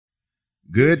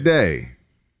Good day.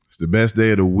 It's the best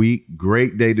day of the week.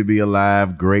 Great day to be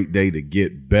alive. Great day to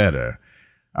get better.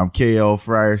 I'm KL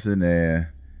Frierson, and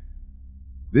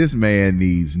this man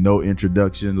needs no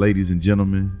introduction, ladies and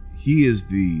gentlemen. He is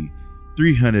the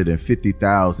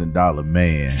 $350,000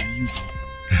 man.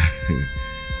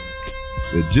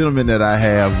 The gentleman that I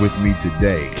have with me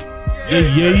today.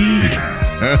 Yeah.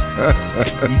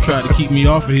 You tried to keep me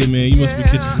off of here, man. You must be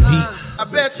catching some heat. I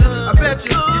bet you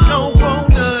don't want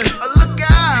none. Look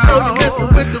out. You know you're messing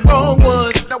with the wrong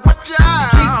ones. Now watch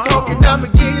out. Keep talking, I'ma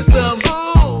give you some.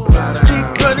 Just keep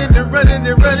running and running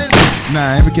and running. Nah,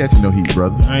 I ain't been catching no heat,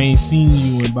 brother. I ain't seen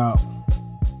you in about...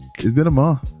 It's been a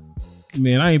month.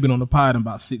 Man, I ain't been on the pod in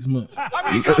about 6 months.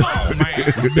 I mean, come on, man.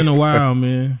 It's been a while,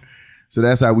 man. So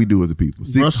that's how we do as a people.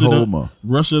 6 whole months.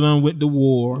 Russia done went to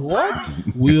war. What?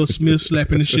 Will Smith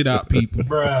slapping the shit out people.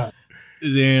 Bruh.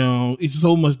 Damn, it's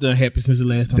so much done happened since the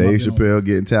last time. Dave Chappelle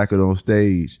getting tackled on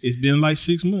stage. It's been like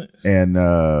 6 months. And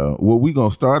what we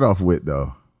gonna start off with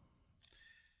though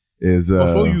is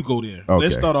Before you go there, okay.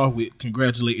 Let's start off with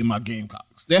congratulating my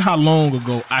Gamecocks. That's how long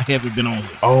ago I haven't been on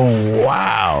here. Oh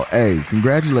wow! Hey,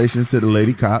 congratulations to the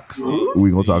Lady Cox.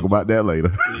 We gonna talk about that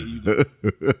later. There you go.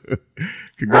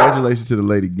 Congratulations to the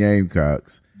Lady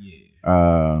Gamecocks.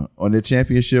 Yeah. On their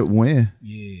championship win.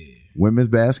 Yeah. Women's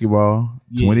basketball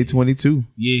 2022.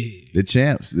 Yeah. The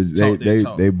champs. Talk.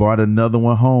 They brought another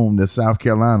one home to South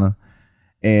Carolina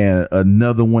and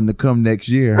another one to come next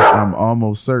year. I'm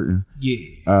almost certain.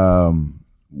 Yeah.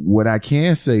 What I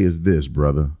can say is this,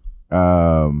 brother.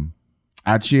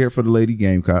 I cheered for the Lady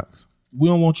Gamecocks. We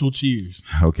don't want your cheers.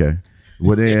 Okay.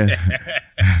 Well then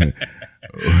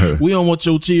We don't want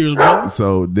your cheers, bro.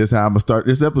 so this how I'm gonna start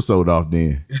this episode off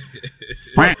then.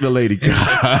 Fuck the Lady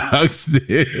Cox.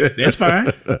 That's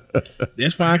fine.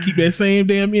 That's fine. Keep that same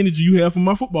damn energy you have for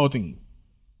my football team.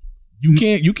 You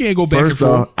can't go back First and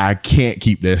forth. off, I can't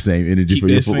keep that same energy Keep for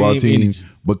your that football same team energy.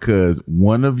 because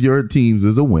one of your teams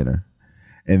is a winner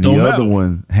and Don't the matter. other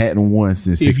one hadn't won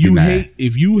since If 69.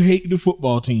 you hate the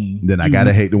football team, Then I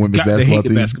gotta hate the women's got to hate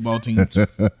the basketball basketball team too.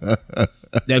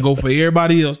 That go for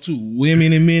everybody else too,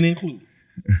 women and men included.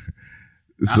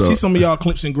 I see some of y'all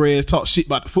Clemson grads talk shit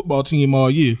about the football team all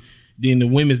year. Then the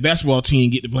women's basketball team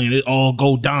get to playing. It all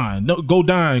go down. No, go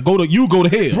down. Go to hell.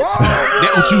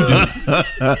 That's what you do.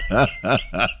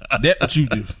 That's what you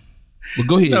do. But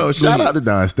go ahead. No, shout out to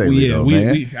Don Staley, though,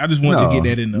 man. I just wanted to get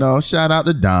that in there. No, shout out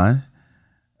to Don.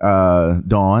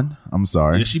 Dawn, I'm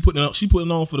sorry. Yeah, she putting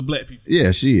on for the black people.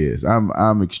 Yeah, she is.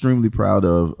 I'm extremely proud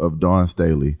of Dawn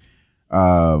Staley.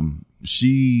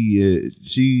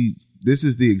 She this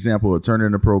is the example of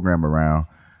turning the program around.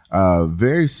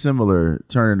 Very similar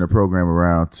turning the program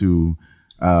around to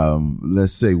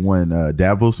let's say when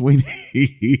Dabo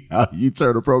Swinney, how you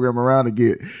turn the program around to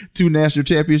get 2 national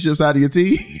championships out of your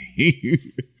team.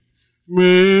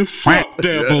 Man, fuck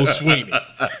Dabo Swinney.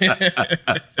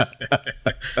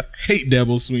 Hate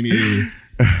Dabo Swinney.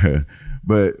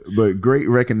 But great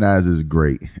recognizes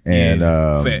great, and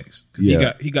facts. Cause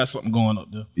he got something going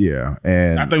up there. Yeah,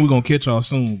 and I think we're gonna catch y'all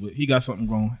soon, but he got something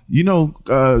going. You know,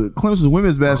 Clemson's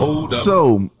women's basketball.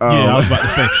 So I was about to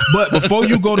say, but before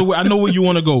you go to, I know where you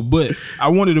want to go, but I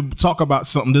wanted to talk about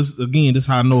something. This is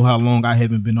how I know how long I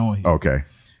haven't been on here. Okay,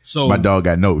 so my dog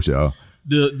got notes, y'all.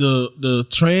 The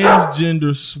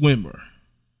transgender swimmer.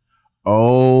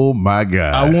 Oh my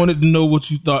God! I wanted to know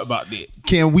what you thought about that.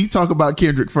 Can we talk about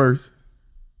Kendrick first?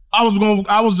 I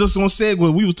was just gonna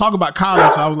segue. We was talking about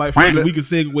college, so I was like, we could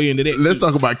segue into that. Let's too.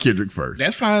 talk about Kendrick first.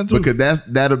 That's fine too. Because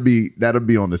that'll be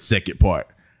on the second part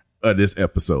of this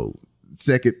episode.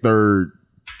 Second, third,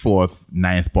 fourth,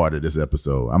 ninth part of this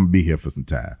episode. I'm gonna be here for some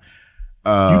time.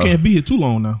 You can't be here too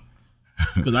long now.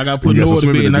 Because I got to put Noah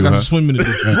to bed and I got some swimming to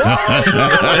do.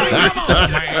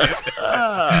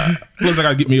 Plus, I got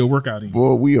to get me a workout in.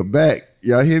 Boy, we are back.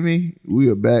 Y'all hear me? We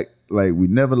are back like we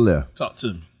never left. Talk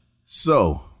to me.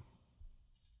 So,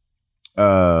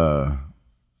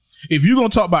 if you're going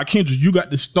to talk about Kendrick, you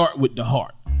got to start with the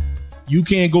heart. You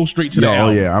can't go straight to the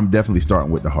album. Oh, yeah. I'm definitely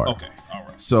starting with the heart. Okay. All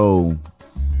right. So,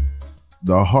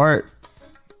 the heart,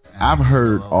 I've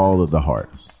heard all of the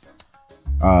hearts.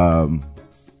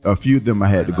 A few of them I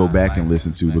had to go back and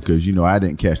listen to because, you know, I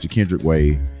didn't catch the Kendrick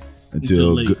wave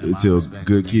until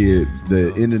Good Kid,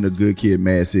 the ending of Good Kid,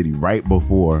 Mad City, right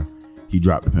before he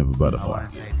dropped the Pimp a Butterfly.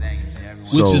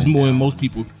 Which is more than most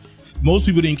people. Most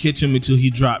people didn't catch him until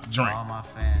he dropped Drink.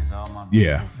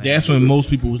 Yeah. That's when most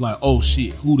people was like, oh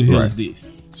shit, who the hell is this?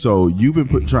 So you've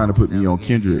been trying to put me on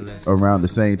Kendrick around the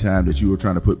same time that you were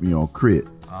trying to put me on Crit.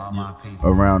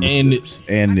 Around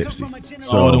Nipsey.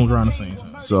 So all of them around the same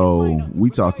time. So we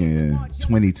talking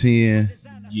 2010,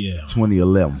 Yeah.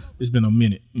 2011. It's been a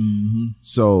minute. Mm-hmm.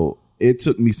 So it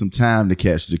took me some time to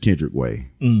catch the Kendrick wave.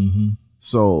 Mm-hmm.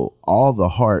 So all the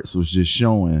Hearts was just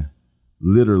showing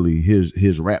literally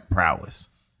his rap prowess.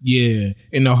 Yeah,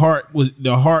 and the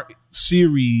Heart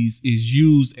series is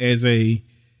used as is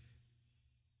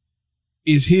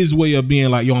his way of being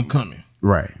like, yo, I'm coming.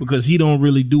 Right. Because he don't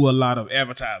really do a lot of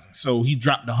advertising. So he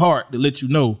dropped the Heart to let you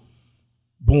know,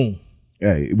 boom.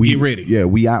 Hey, get ready. Yeah,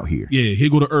 we out here. Yeah, here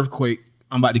go the earthquake.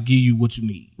 I'm about to give you what you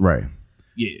need. Right.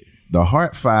 Yeah. The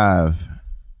Heart 5,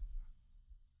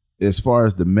 as far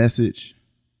as the message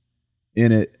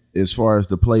in it, as far as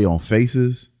the play on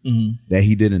faces that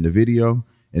he did in the video,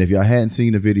 and if y'all hadn't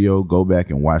seen the video, go back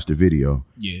and watch the video.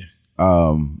 Yeah.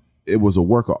 It was a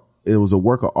work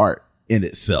of art in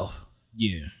itself.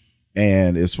 Yeah.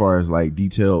 And as far as like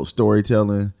detailed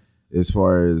storytelling, as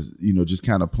far as, you know, just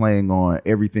kind of playing on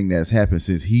everything that's happened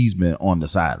since he's been on the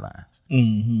sidelines.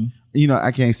 Mm-hmm. You know,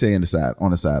 I can't say on the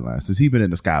sidelines, since he's been in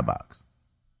the skybox.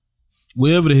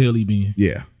 Wherever the hell he been.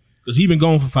 Yeah. Because he been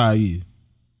gone for 5 years.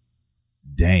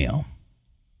 Damn.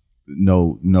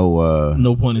 No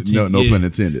pun intended. No pun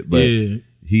intended. But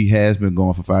he has been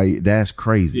gone for 5 years. That's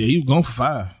crazy. Yeah, he was gone for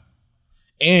 5.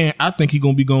 And I think he's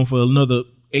gonna be gone for another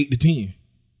 8 to 10.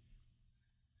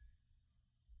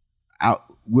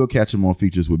 We'll catch him on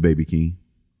features with Baby King.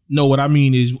 No, what I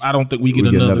mean is I don't think we get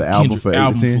another album for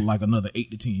 8 to 10? For like another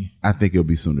 8 to 10. I think it'll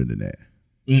be sooner than that.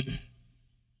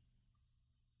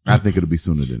 I think it'll be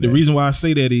sooner than that. The reason why I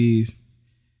say that is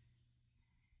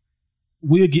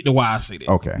we'll get to why I say that.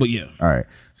 Okay. But yeah. All right.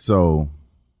 So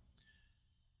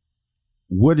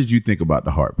what did you think about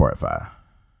the Heart Part 5?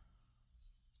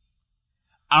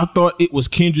 I thought it was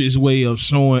Kendrick's way of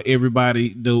showing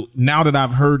everybody, now that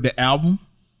I've heard the album,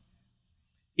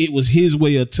 it was his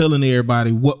way of telling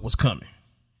everybody what was coming.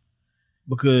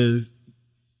 Because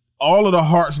all of the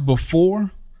Hearts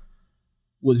before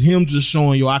was him just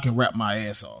showing, yo, I can rap my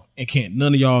ass off. And can't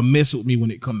none of y'all mess with me when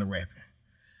it come to rapping.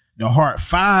 The Heart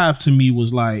 5 to me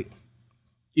was like,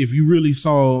 if you really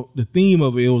saw the theme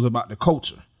of it, it was about the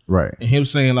culture. Right. And him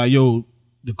saying like, yo,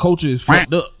 the culture is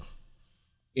fucked up.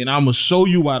 And I'm going to show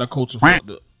you why the culture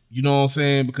fucked up. You know what I'm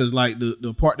saying? Because like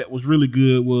the part that was really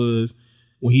good was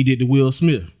when he did the Will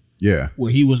Smith. Yeah.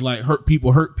 Where he was like, hurt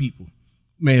people.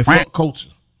 Man, fuck culture.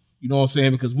 You know what I'm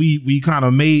saying? Because we kind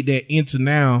of made that into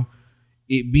now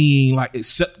it being like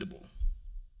acceptable.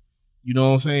 You know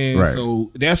what I'm saying? Right. So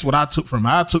that's what I took from it.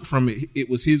 I took from it, it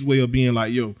was his way of being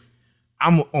like, yo,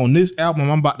 I'm on this album,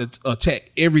 I'm about to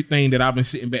attack everything that I've been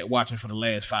sitting back watching for the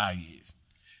last 5 years.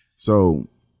 So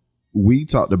we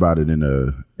talked about it in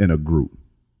a group.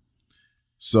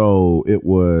 So it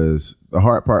was the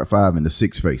Heart Part 5 and the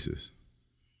 6 Faces.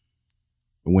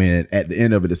 When at the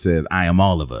end of it says, I am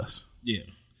all of us. Yeah.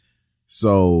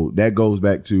 So that goes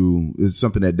back to, it's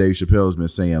something that Dave Chappelle's been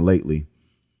saying lately,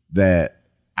 that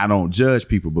I don't judge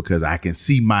people because I can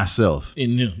see myself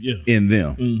in them. Yeah. In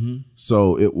them. Mm-hmm.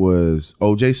 So it was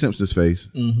O.J. Simpson's face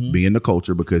being the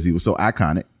culture because he was so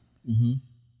iconic. Mm-hmm.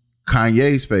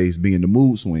 Kanye's face being the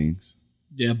mood swings.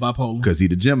 Yeah, bipolar. Because he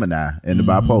the Gemini and the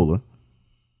bipolar.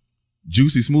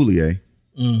 Juicy Smoulier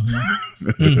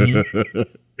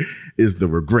is the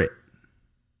regret.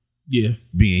 Yeah.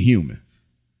 Being human.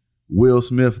 Will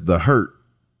Smith, the hurt,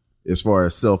 as far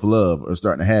as self-love or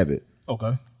starting to have it.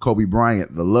 Okay. Kobe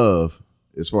Bryant, the love,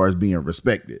 as far as being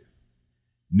respected.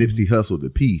 Nipsey Hussle, the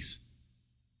peace,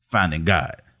 finding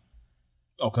God.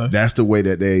 Okay. That's the way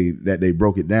that they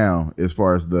broke it down as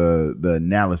far as the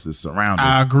analysis surrounding.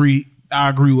 I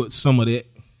agree with some of that.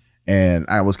 And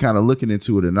I was kind of looking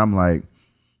into it and I'm like,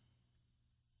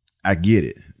 I get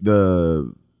it.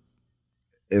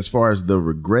 As far as the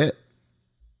regret,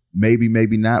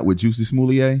 maybe not with Juicy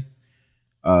Smoulier.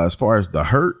 As far as the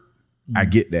hurt, I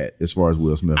get that as far as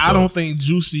Will Smith goes. I don't think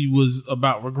Juicy was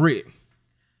about regret.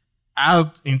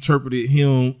 I interpreted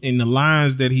him in the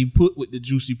lines that he put with the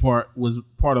Juicy part was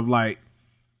part of like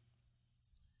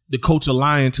the culture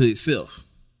lying to itself.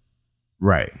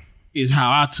 Right. Is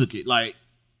how I took it. Like,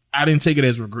 I didn't take it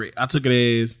as regret. I took it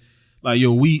as like,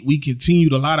 yo, we continue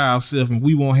to lie to ourselves and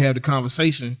we won't have the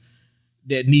conversation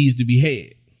that needs to be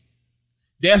had.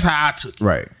 That's how I took it.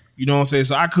 Right. You know what I'm saying?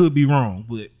 So I could be wrong,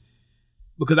 but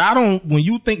because when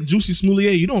you think Juicy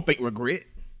Smoulier, you don't think regret.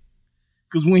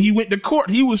 Because when he went to court,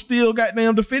 he was still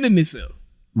goddamn defending himself.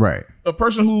 Right. A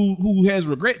person who has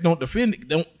regret don't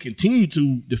continue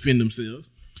to defend themselves.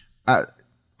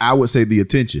 I would say the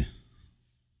attention.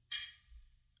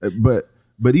 But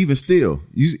even still,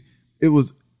 it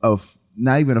was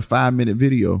not even a 5-minute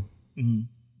video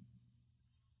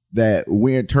that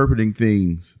we're interpreting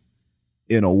things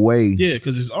in a way. Yeah,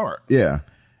 because it's art. Yeah.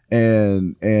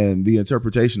 And the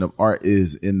interpretation of art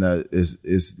is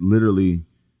literally,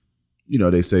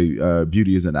 they say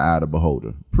beauty is in the eye of the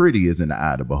beholder. Pretty is in the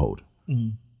eye of the beholder.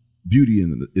 Beauty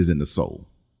is in the soul.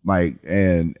 Like,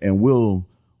 and we'll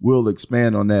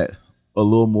expand on that a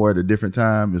little more at a different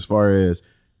time as far as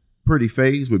pretty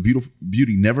fades, but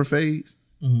beauty never fades.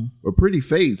 But pretty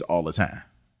fades all the time.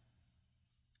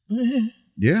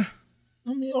 Yeah.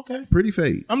 I mean, okay. Pretty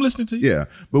fades. I'm listening to you. Yeah,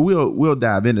 but we'll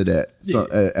dive into that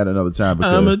at another time.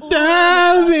 Because I'm a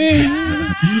diving.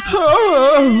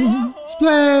 Oh,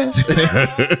 splash.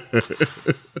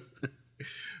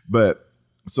 But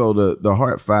so the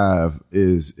Heart 5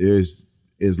 is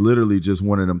literally just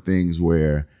one of them things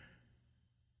where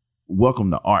welcome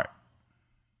to art.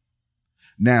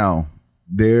 Now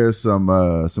there's some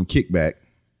kickback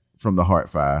from the Heart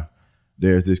 5.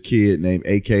 There's this kid named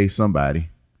AK somebody.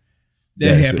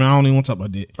 That happened. I don't even want to talk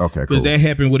about that. Okay, cool. Because that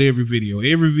happened with every video.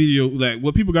 Every video, like,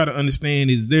 what people got to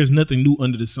understand is there's nothing new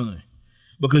under the sun.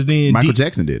 Because then Michael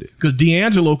Jackson did it. Because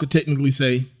D'Angelo could technically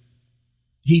say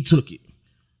he took it.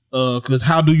 Because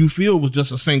How Do You Feel was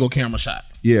just a single camera shot.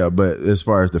 Yeah, but as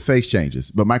far as the face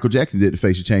changes, but Michael Jackson did the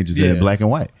face changes in black and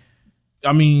white.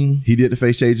 I mean, he did the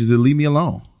face changes in Leave Me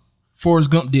Alone.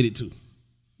 Forrest Gump did it too.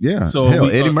 Yeah. So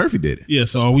Eddie Murphy did it. Yeah.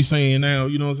 So are we saying now,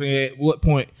 you know what I'm saying? At what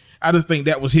point? I just think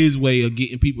that was his way of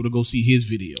getting people to go see his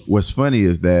video. What's funny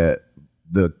is that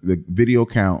the video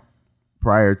count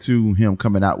prior to him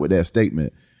coming out with that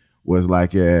statement was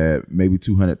like at maybe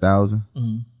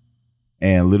 200,000.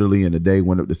 And literally in a day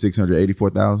went up to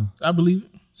 684,000. I believe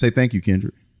it. Say thank you,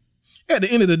 Kendrick. At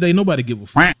the end of the day, nobody give a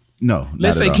fuck. No.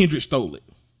 Let's say Kendrick stole it.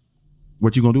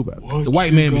 What you gonna do about it? The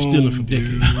white man been stealing for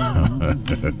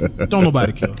decades. Don't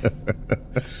nobody care.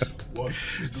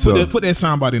 So put that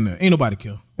soundbite in there. Ain't nobody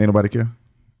care. Ain't nobody care?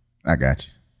 I got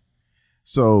you.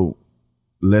 So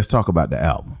let's talk about the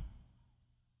album.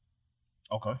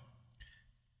 Okay.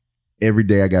 Every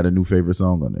day I got a new favorite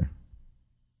song on there.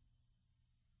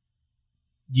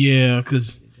 Yeah,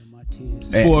 because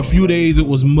for a few days it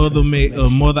was Mother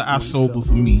I Sober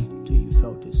for me.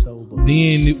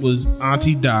 Then it was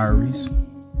Auntie Diaries.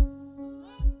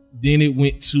 Then it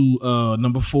went to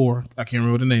number 4. I can't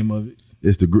remember the name of it.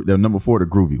 It's the number 4, the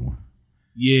groovy one.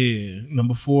 Yeah,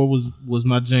 number 4 was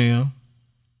my jam.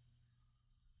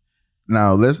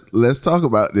 Now let's talk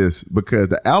about this because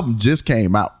the album just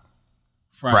came out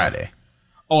Friday.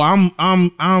 Oh,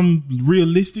 I'm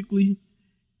realistically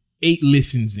 8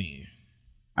 listens in.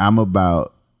 I'm on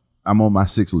my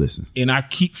 6th listen, and I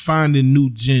keep finding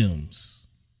new gems.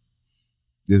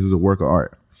 This is a work of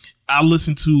art. I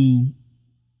listened to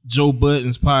Joe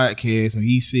Budden's podcast, and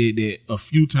he said that a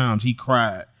few times he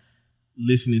cried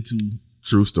listening to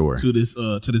True Story to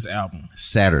this album.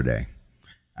 Saturday,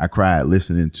 I cried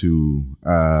listening to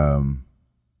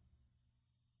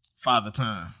Father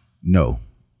Time. No,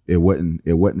 it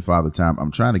wasn't Father Time.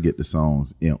 I'm trying to get the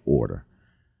songs in order.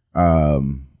 I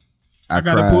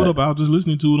got to pull it up. I was just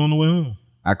listening to it on the way home.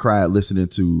 I cried listening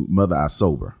to Mother I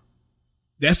Sober.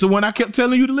 That's the one I kept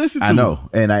telling you to listen to. I know.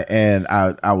 And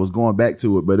I was going back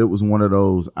to it, but it was one of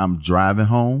those, I'm driving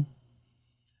home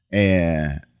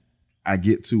and I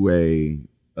get to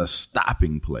a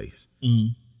stopping place.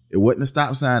 It wasn't a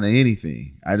stop sign or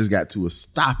anything. I just got to a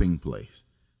stopping place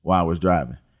while I was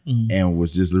driving and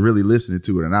was just really listening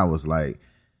to it. And I was like,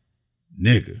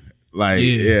 nigga, like,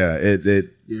 it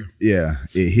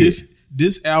hit.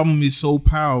 This album is so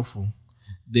powerful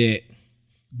that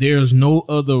there's no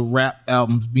other rap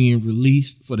albums being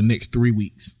released for the next 3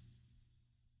 weeks.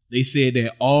 They said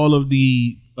that all of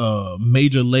the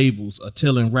major labels are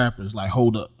telling rappers, like,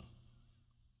 hold up.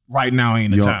 Right now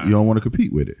ain't the time. You don't want to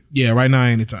compete with it. Yeah, right now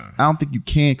ain't the time. I don't think you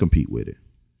can compete with it.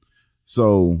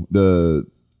 So the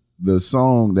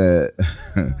song that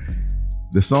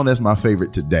the song that's my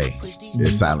favorite today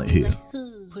is Silent Hill.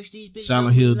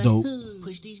 Silent Hill dope.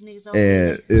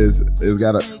 And it's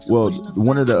got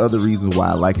one of the other reasons why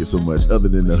I like it so much, other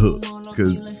than the hook,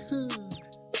 because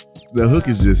the hook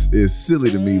is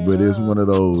silly to me, but it's one of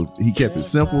those, he kept it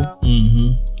simple.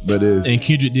 But and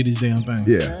Kendrick did his damn thing.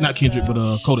 Yeah, not Kendrick,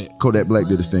 but Kodak Black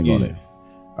did his thing on it.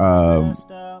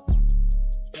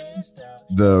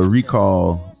 The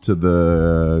recall to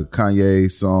the Kanye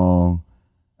song,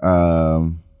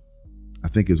 I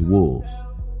think it's Wolves.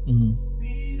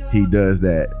 He does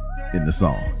that in the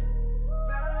song.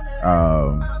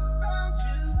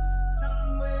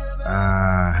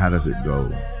 How does it go?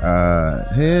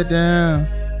 Head down,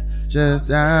 just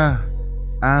down,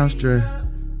 I'm straight.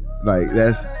 Like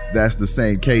that's the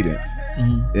same cadence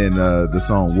in the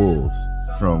song Wolves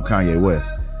from Kanye West.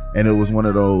 And it was one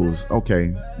of those,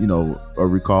 okay, a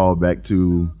recall back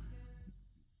to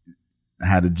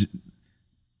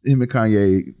him and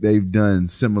Kanye, they've done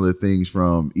similar things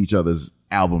from each other's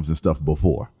albums and stuff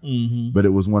before. Mm-hmm. But it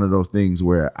was one of those things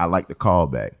where I like the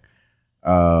callback.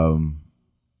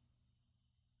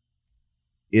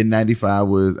 In 95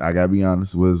 was, I gotta be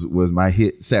honest, was my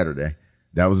hit Saturday.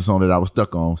 That was the song that I was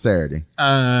stuck on Saturday.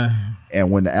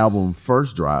 And when the album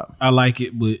first dropped, I like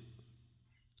it, but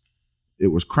it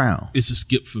was Crown. It's a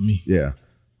skip for me. Yeah.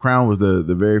 Crown was the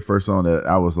very first song that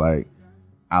I was like,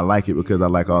 I like it because I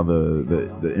like all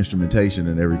the instrumentation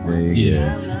and everything.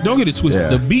 Yeah. Don't get it twisted.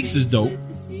 Yeah. The beats is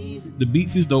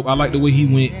dope. I like the way he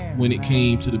went when it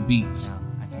came to the beats.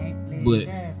 But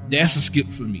that's a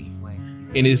skip for me.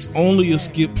 And it's only a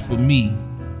skip for me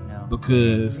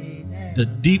because the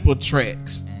deeper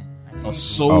tracks are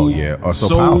so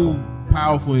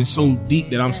powerful and so deep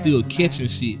that I'm still catching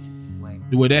shit.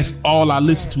 Where that's all I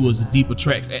listen to is the deeper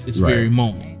tracks at this very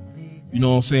moment. You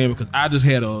know what I'm saying? Because I just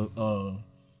had a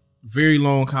very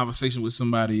long conversation with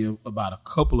somebody about a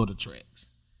couple of the tracks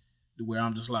where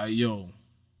I'm just like, yo,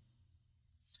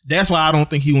 that's why I don't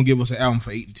think he gonna give us an album for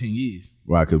 8 to 10 years.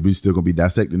 Why? Because we still gonna be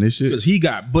dissecting this shit? Because he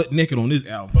got butt naked on this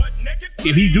album.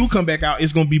 If he do come back out,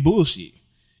 it's gonna be bullshit.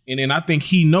 And then I think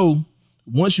he know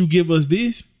once you give us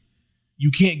this,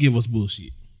 you can't give us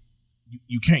bullshit.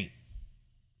 You can't.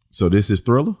 So this is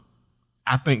Thriller?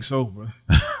 I think so, bro.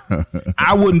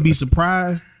 I wouldn't be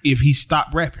surprised if he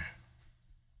stopped rapping.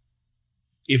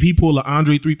 If he pull an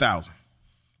Andre 3000,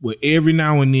 where every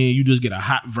now and then you just get a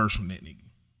hot verse from that nigga.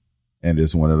 And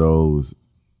it's one of those,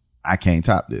 I can't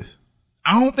top this.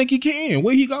 I don't think he can.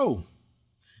 Where he go?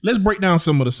 Let's break down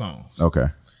some of the songs. Okay.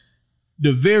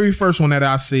 The very first one that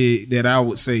I said that I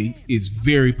would say is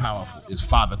very powerful is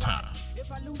Father Time.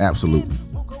 Absolutely.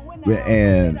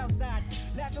 And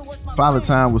Father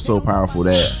Time was so powerful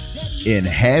that in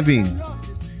having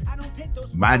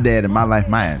my dad in my life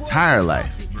my entire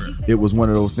life, it was one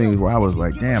of those things where I was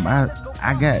like, damn,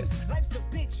 I got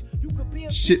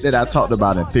shit that I talked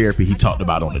about in therapy, he talked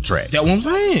about on the track. That's what I'm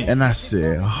saying. And I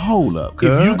said, hold up.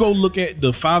 If you go look at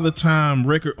the Father Time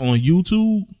record on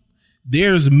YouTube,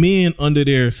 there's men under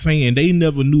there saying they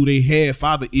never knew they had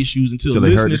father issues until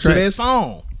listening to that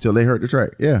song. Till they heard the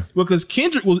track, yeah. Because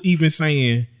Kendrick was even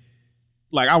saying,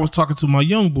 like, I was talking to my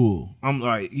young bull. I'm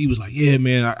like, he was like, yeah,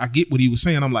 man, I get what he was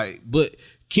saying. I'm like, but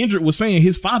Kendrick was saying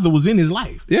his father was in his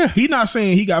life. Yeah. He not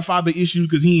saying he got father issues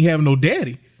because he ain't have no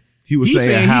daddy. He was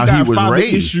saying how he was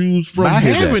raised issues from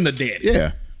having a daddy.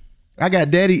 Yeah. I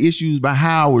got daddy issues by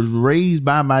how I was raised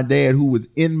by my dad who was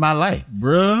in my life.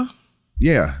 Bruh.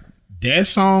 Yeah. That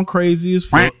song crazy as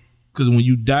fuck. Because when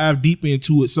you dive deep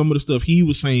into it, some of the stuff he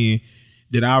was saying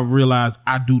that I realized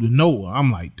I do to Noah.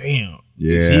 I'm like, damn.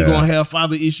 Yeah. Is he gonna have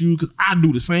father issues? Because I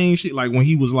do the same shit. Like when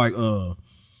he was like,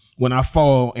 when I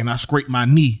fall and I scrape my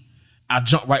knee, I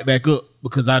jump right back up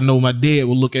because I know my dad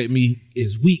will look at me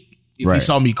as weak if he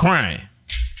saw me crying.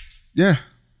 Yeah.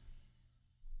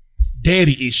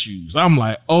 Daddy issues. I'm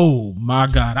like, oh my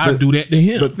God, I do that to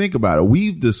him. But think about it.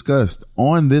 We've discussed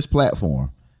on this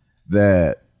platform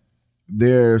that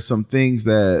there are some things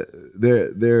that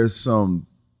there's some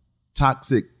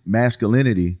toxic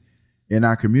masculinity in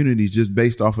our communities just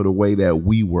based off of the way that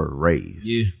we were raised.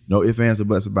 Yeah. No ifs, ands, or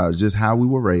buts about it. Just how we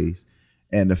were raised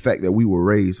and the fact that we were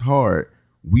raised hard.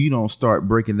 We don't start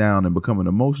breaking down and becoming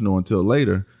emotional until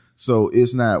later. So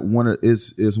it's not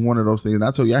it's one of those things. And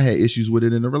I told you I had issues with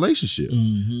it in a relationship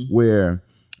where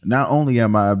not only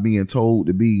am I being told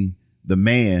to be the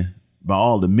man by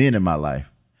all the men in my life,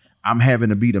 I'm having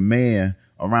to be the man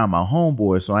around my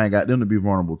homeboys, so I ain't got them to be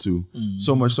vulnerable to.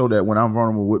 So much so that when I'm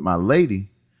vulnerable with my lady,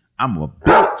 I'm a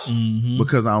bitch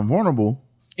because I'm vulnerable.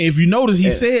 If you notice,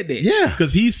 he said that. Yeah.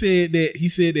 Because he said that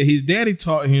his daddy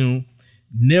taught him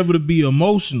never to be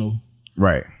emotional.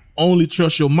 Right. Only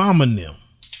trust your mama and them.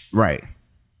 Right.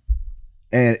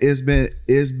 And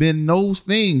it's been those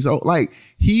things. Oh, like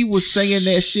he was saying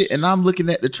that shit and I'm looking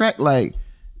at the track like,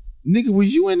 nigga,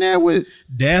 was you in there with?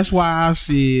 That's why I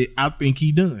said I think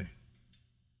he done.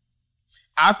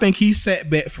 I think he sat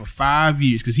back for 5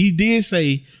 years because he did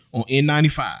say on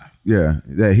N95. Yeah,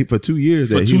 that he for 2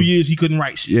 years. For 2 years he couldn't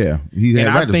write shit. Yeah, he had.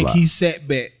 And I think he sat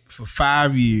back for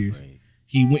 5 years.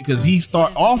 He went because he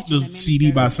start off the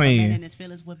CD by saying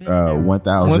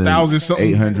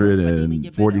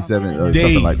 1,847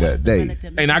 something like that days.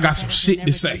 And I got some shit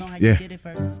to say. Yeah.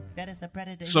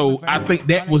 So I think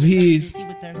that was his.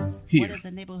 Here.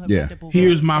 Yeah.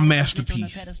 Here's my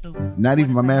masterpiece. Not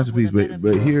even my masterpiece,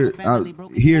 but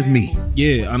here's me.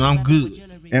 Yeah, and I'm good.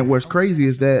 And what's crazy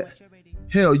is that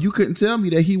hell, you couldn't tell me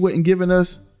that he wasn't giving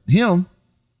us him.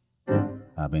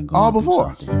 I've been going all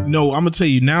before. No, I'm gonna tell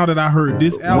you now that I heard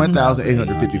this album,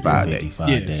 1,855 days.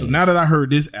 Yeah. So now that I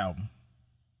heard this album,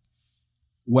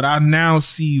 what I now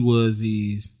see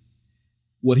is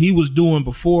what he was doing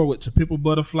before with To Pimp a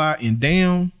Butterfly and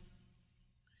Damn.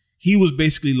 He was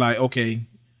basically like, okay,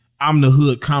 I'm the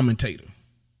hood commentator.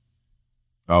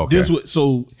 Okay.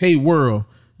 So hey world,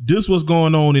 this what's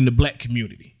going on in the black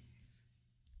community.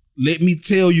 Let me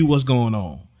tell you what's going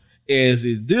on. As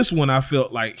is this one, I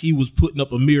felt like he was putting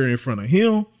up a mirror in front of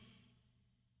him,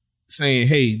 saying,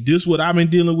 hey, this what I've been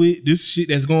dealing with, this shit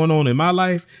that's going on in my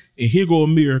life, and here go a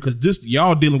mirror, because this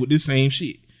y'all dealing with this same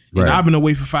shit. And I've been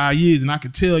away for 5 years, and I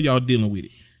can tell y'all dealing with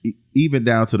it. Even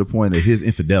down to the point of his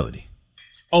infidelity.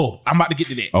 Oh, I'm about to get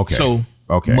to that. Okay. So,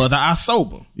 Mother I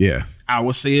Sober. Yeah. I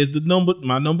would say is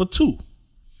my number 2.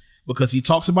 Because he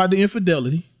talks about the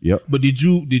infidelity. Yep. But did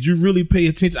you really pay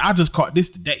attention? I just caught this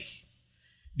today.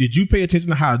 Did you pay attention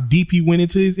to how deep he went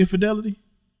into his infidelity?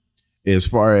 As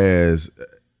far as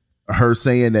her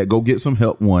saying that go get some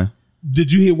help, one.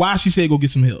 Did you hear why she said go get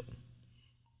some help?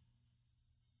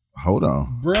 Hold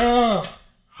on. Bruh.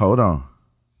 Hold on.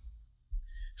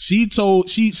 He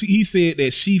said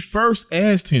that she first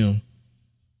asked him,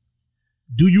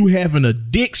 do you have an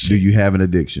addiction? Do you have an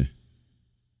addiction?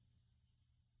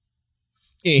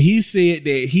 And he said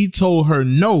that he told her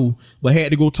no, but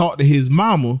had to go talk to his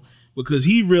mama because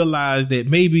he realized that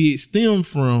maybe it stemmed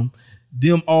from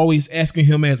them always asking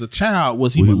him as a child,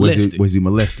 was he molested? Was he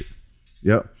molested?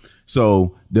 Yep.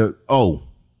 So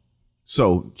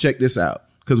so check this out.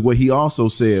 Because what he also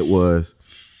said was,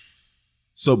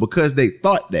 so because they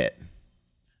thought that,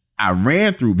 I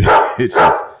ran through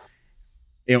bitches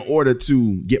in order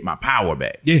to get my power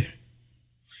back. Yeah.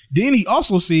 Then he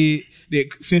also said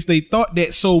that since they thought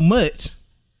that so much,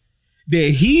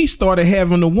 that he started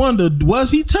having to wonder,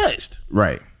 was he touched?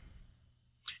 Right.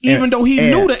 Even though he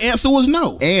knew the answer was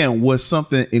no. And was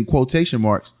something, in quotation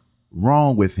marks,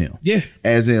 wrong with him. Yeah.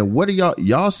 As in, what are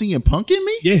y'all seeing Punk in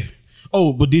me? Yeah.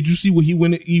 Oh, but did you see what he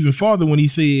went even farther when he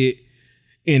said,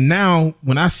 and now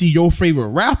when I see your favorite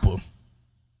rapper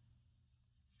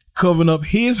covering up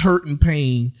his hurt and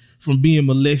pain from being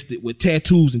molested with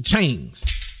tattoos and chains.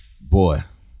 Boy.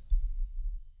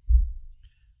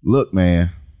 Look,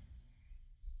 man.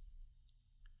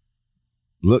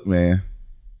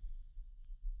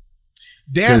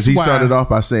 Because he started off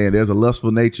by saying there's a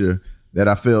lustful nature that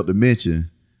I failed to mention.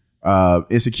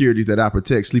 Insecurities that I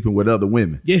protect, sleeping with other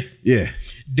women. Yeah. Yeah.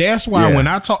 That's why when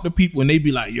I talk to people and they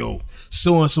be like, yo,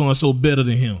 so and so better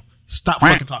than him. Stop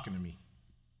fucking talking to me.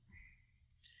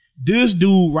 This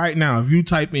dude right now, if you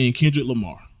type in Kendrick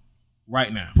Lamar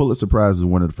right now. Pulitzer Prize is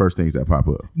one of the first things that pop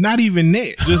up. Not even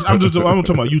that. I'm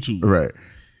talking about YouTube. Right.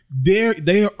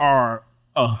 There are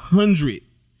 100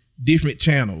 different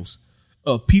channels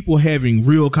of people having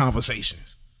real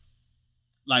conversations.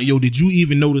 Like, yo, did you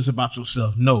even know this about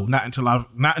yourself? No, not until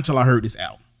I heard this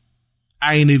album.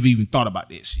 I ain't even thought about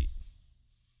that shit.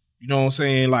 You know what I'm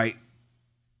saying? Like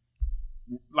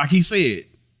he said,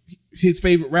 his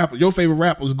favorite rapper, your favorite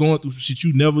rapper is going through shit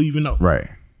you never even know. Right.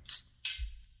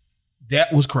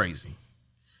 That was crazy.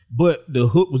 But the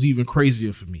hook was even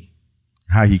crazier for me.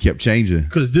 How he kept changing.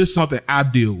 Because this is something I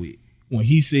deal with. When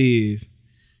he says,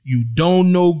 you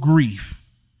don't know grief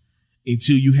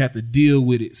until you have to deal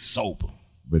with it sober.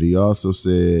 But he also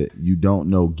said you don't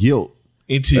know guilt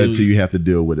until you have to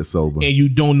deal with it sober. And you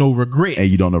don't know regret. And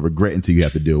you don't know regret until you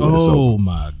have to deal with it sober. Oh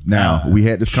my God. Now, we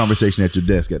had this conversation at your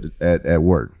desk at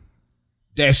work.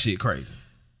 That shit crazy.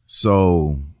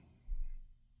 So,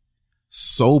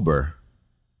 sober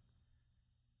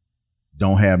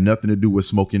don't have nothing to do with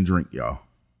smoke and drink, y'all.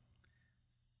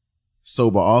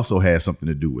 Sober also has something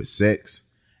to do with sex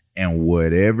and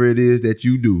whatever it is that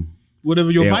you do.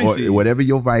 Whatever your vice is. Whatever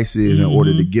your vice is in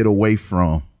order to get away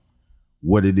from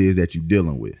what it is that you're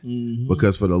dealing with. Mm-hmm.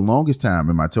 Because for the longest time,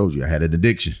 remember I told you I had an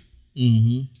addiction.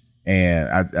 Mm-hmm. And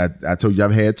I told you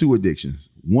I've had 2 addictions.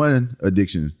 One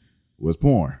addiction was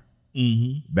porn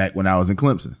back when I was in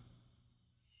Clemson.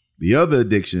 The other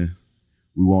addiction,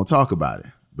 we won't talk about it,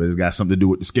 but it's got something to do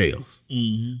with the scales.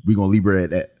 Mm-hmm. We're going to leave her at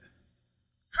that.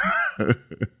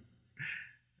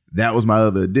 That was my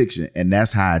other addiction. And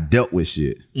that's how I dealt with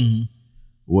shit. Mm-hmm.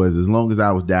 Was as long as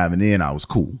I was diving in, I was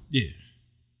cool. Yeah.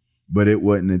 But it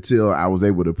wasn't until I was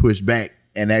able to push back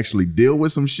and actually deal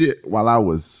with some shit while I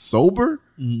was sober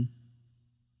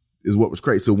is what was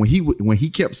crazy. So when he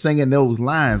kept singing those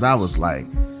lines, I was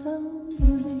like,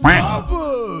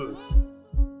 Papa.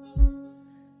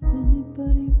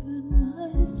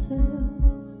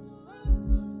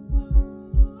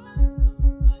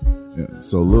 Yeah,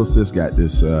 so Lil Sis got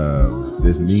this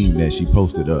meme that she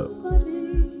posted up,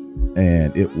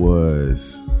 and it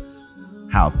was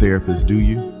how therapists do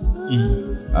you.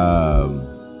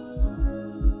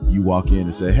 You walk in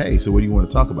and say, hey, so what do you want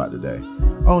to talk about today?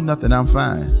 Oh, nothing, I'm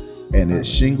fine. And it's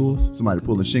shingles, somebody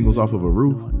pulling shingles off of a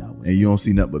roof, and you don't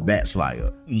see nothing but bats fly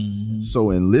up.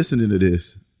 So in listening to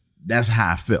this, that's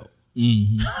how I felt.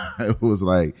 It was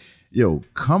like, yo,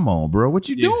 come on, bro, what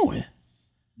you doing?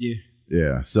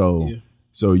 Yeah. So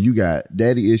you got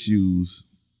Daddy Issues,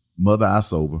 Mother I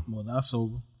Sober.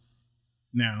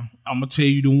 Now, I'm gonna tell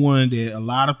you the one that a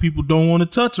lot of people don't want to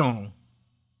touch on.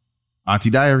 Auntie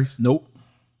Diaries. Nope.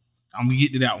 I'm gonna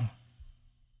get to that one.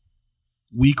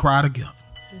 We Cry Together.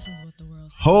 This is what the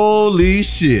world says. Holy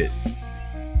shit,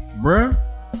 bruh.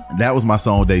 That was my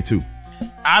song day 2.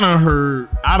 I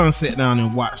done sat down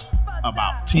and watched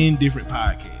about 10 different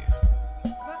podcasts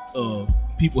of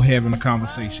people having a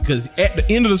conversation. Because at the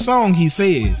end of the song, he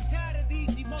says,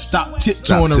 stop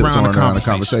tiptoeing around the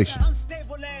conversation.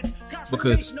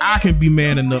 Because I can be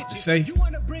man enough to say,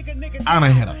 I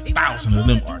done had 1,000 of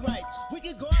them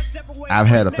arguments. I've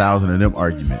had 1,000 of them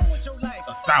arguments.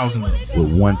 1,000 of them.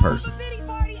 With one person.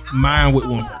 Mine with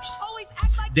one person.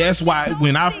 That's why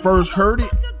when I first heard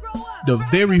it, the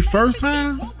very first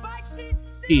time,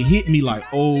 it hit me like,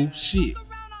 oh shit.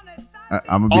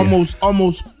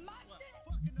 Almost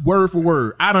word for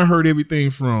word. I done heard everything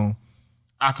from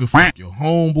I could fuck your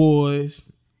homeboys.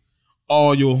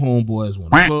 All your homeboys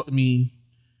want to fuck me.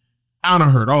 I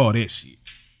done heard all that shit.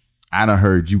 I done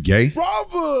heard you gay.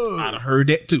 Bravo. I done heard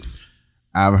that too.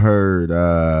 I've heard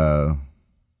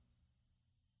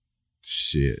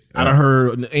shit. I done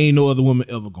heard ain't no other woman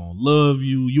ever gonna love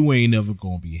you. You ain't never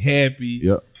gonna be happy.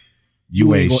 Yep.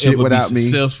 You ain't shit without me.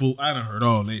 Successful. I done heard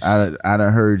all that shit. I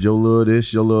done heard your little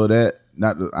this, your little that.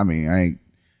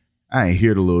 I ain't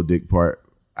hear the little dick part.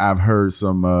 I've heard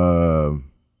some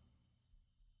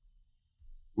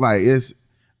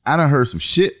I done heard some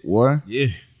shit, boy. Yeah.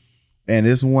 And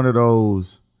it's one of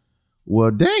those,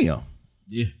 well, damn.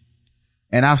 Yeah.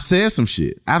 And I've said some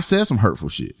shit. I've said some hurtful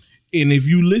shit. And if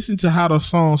you listen to how the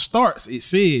song starts, it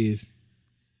says,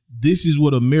 this is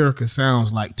what America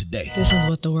sounds like today. This is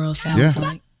what the world sounds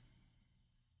like.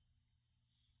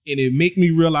 And it make me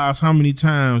realize how many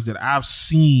times that I've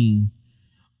seen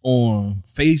on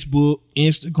Facebook,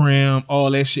 Instagram,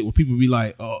 all that shit where people be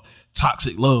like, oh,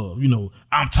 toxic love. You know,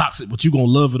 I'm toxic, but you gonna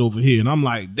love it over here. And I'm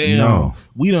like, damn,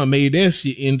 we done made that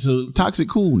shit into toxic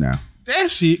cool now. That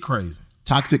shit crazy.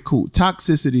 Toxic cool.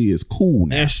 Toxicity is cool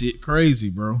now. That shit crazy,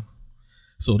 bro.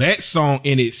 So that song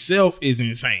in itself is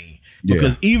insane.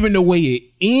 Because even the way it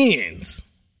ends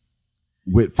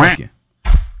with fucking,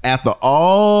 after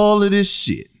all of this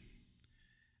shit,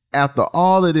 after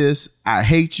all of this, I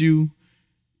hate you,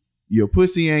 your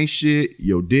pussy ain't shit,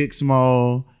 your dick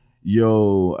small,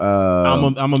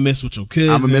 I'm gonna mess with your cousin.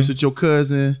 I'm gonna mess with your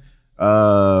cousin.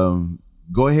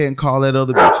 Go ahead and call that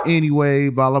other bitch anyway,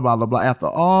 blah, blah, blah, blah, blah. After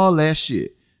all that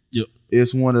shit,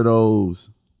 it's one of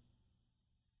those,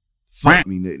 fuck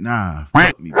me, nah,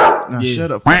 fuck me, nah,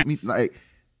 shut up, fuck me, like,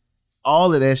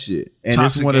 all of that shit. And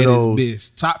toxic it's one of those.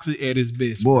 Best. Toxic at his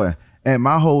best. Boy, bro. And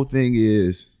my whole thing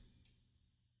is,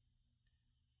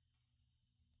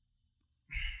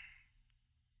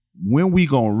 when we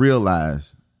gonna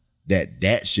realize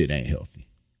that shit ain't healthy?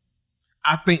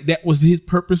 I think that was his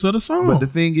purpose of the song. But the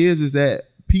thing is that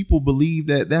people believe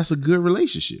that that's a good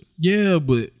relationship. Yeah,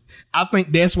 but I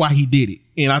think that's why he did it.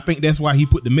 And I think that's why he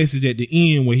put the message at the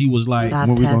end where he was like,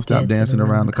 when we gonna stop dancing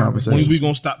around the conversation? When we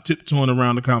gonna stop tiptoeing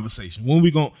around the conversation? When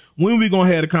we gonna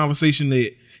have a conversation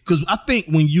that, because I think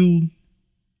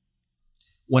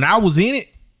when I was in it,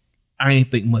 I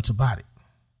ain't think much about it.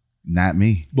 Not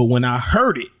me. But when I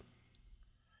heard it,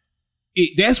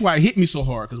 that's why it hit me so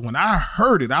hard. Because when I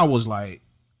heard it, I was like,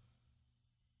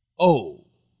 oh,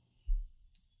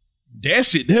 that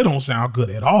shit, that don't sound good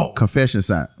at all. Confession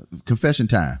Time.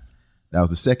 That was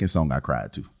the second song I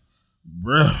cried to.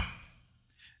 Bruh.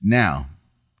 Now,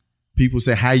 people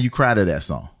say, how you cry to that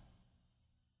song?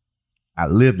 I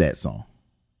live that song.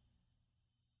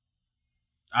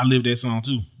 I live that song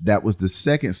too. That was the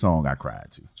second song I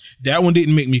cried to. That one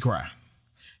didn't make me cry.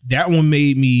 That one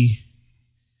made me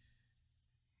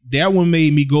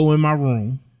go in my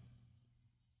room,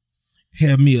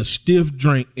 have me a stiff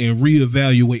drink, and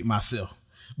reevaluate myself,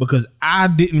 because I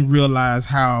didn't realize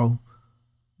how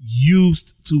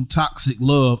used to toxic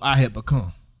love I had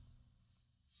become.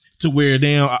 To where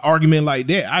damn an argument like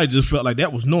that, I just felt like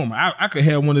that was normal. I could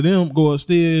have one of them go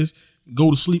upstairs,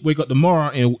 go to sleep, wake up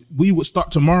tomorrow, and we would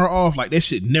start tomorrow off like that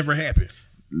shit never happened.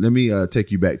 Let me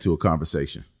take you back to a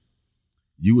conversation.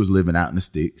 You was living out in the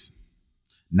sticks.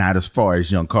 Not as far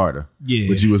as Young Carter,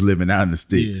 but you was living out in the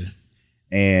sticks,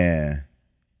 and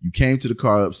you came to the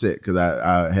car upset because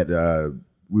I had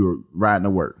we were riding to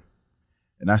work,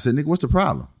 and I said, "Nigga, what's the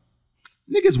problem?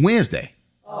 Nigga, it's Wednesday."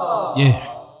 Yeah.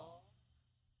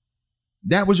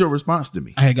 That was your response to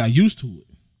me. I had got used to it.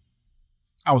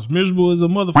 I was miserable as a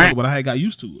motherfucker, but I had got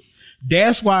used to it.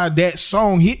 That's why that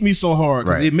song hit me so hard,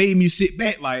 because it made me sit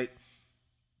back like,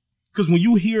 because when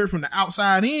you hear it from the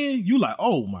outside in, you like,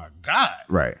 oh my God.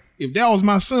 Right. If that was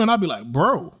my son, I'd be like,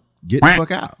 bro. Get the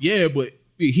fuck out. Yeah, but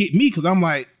it hit me because I'm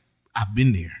like, I've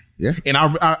been there. Yeah. And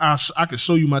I could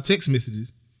show you my text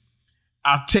messages.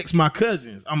 I text my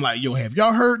cousins. I'm like, yo, have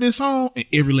y'all heard this song? And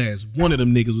every last one of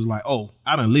them niggas was like, oh,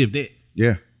 I done lived that.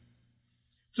 Yeah.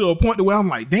 To a point to where I'm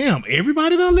like, damn,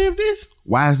 everybody done lived this?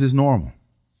 Why is this normal?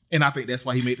 And I think that's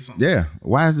why he made the song. Yeah.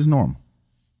 Why is this normal?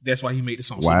 That's why he made the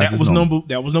song. Why so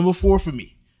that was number 4 for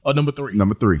me. Or number 3.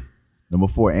 Number 3. Number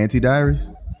 4, Auntie Diaries.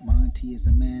 My auntie is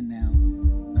a man now.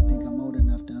 I think I'm old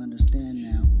enough to understand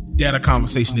now. That a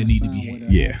conversation that need to be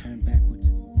had. Yeah.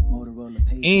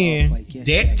 And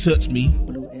that touched me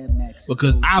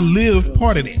because I lived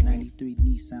part of that.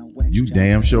 You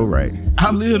damn sure right.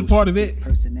 I lived part of that.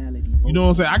 You know what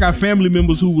I'm saying? I got family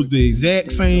members who was the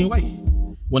exact same way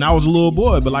when I was a little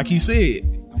boy. But like he said,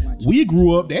 we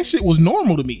grew up, that shit was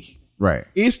normal to me. Right.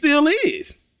 It still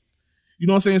is. You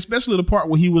know what I'm saying? Especially the part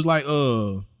where he was like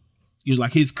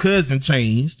his cousin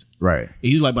changed. Right. And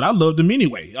he was like, but I loved him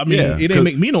anyway. I mean, it didn't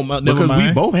make me never because mind.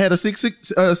 we both had a sick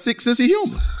sense of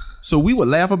humor. So we would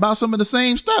laugh about some of the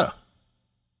same stuff.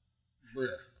 Bruh.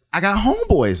 I got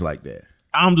homeboys like that.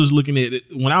 I'm just looking at it.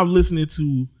 When I'm listening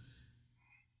to,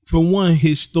 for one,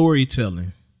 his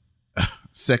storytelling.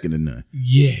 Second to none.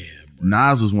 Yeah.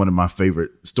 Nas was one of my favorite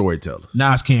storytellers.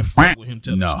 Nas can't fuck with him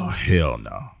telling No, stories. hell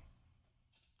no.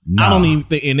 I don't even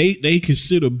think, and they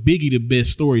consider Biggie the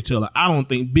best storyteller. I don't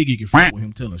think Biggie can fuck with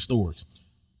him telling stories.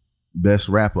 Best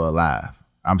rapper alive.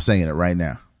 I'm saying it right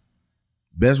now.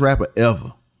 Best rapper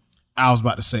ever. I was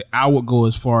about to say, I would go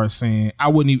as far as saying, I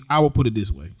would put it this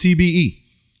way. TBE.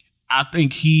 I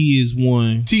think he is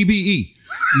one. TBE.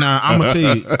 Nah, I'm going to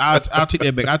tell you, I'll take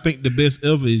that back. I think the best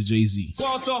ever is Jay-Z.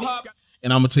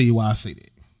 And I'm going to tell you why I say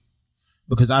that.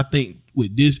 Because I think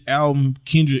with this album,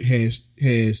 Kendrick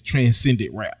has transcended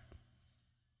rap.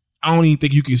 I don't even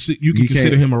think you can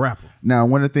consider him a rapper. Now,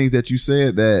 one of the things that you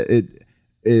said that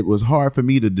it was hard for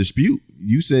me to dispute.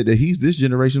 You said that he's this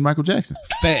generation Michael Jackson.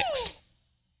 Facts.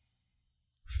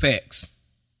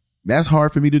 That's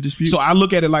hard for me to dispute. So I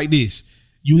look at it like this.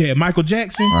 You had Michael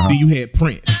Jackson, then you had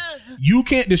Prince. You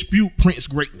can't dispute Prince's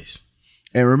greatness.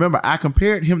 And remember, I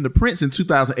compared him to Prince in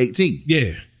 2018.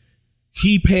 Yeah.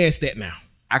 He passed that now.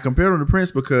 I compared him to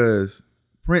Prince because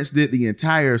Prince did the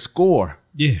entire score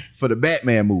for the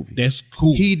Batman movie. That's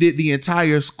cool. He did the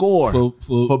entire score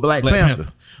for Black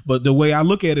Panther. But the way I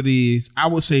look at it is, I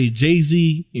would say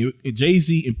Jay-Z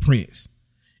and Prince.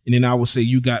 And then I would say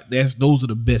those are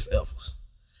the best efforts.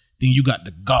 Then you got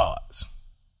the gods.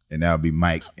 And that would be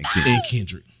Mike and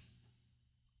Kendrick.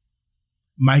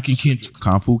 Mike and Kendrick.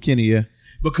 Kung Fu Kenny, yeah.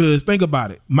 Because think about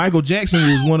it. Michael Jackson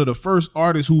was one of the first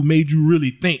artists who made you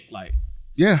really think like,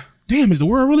 yeah, damn, is the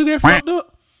world really that fucked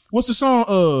up? What's the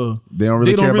song? They don't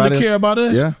really care about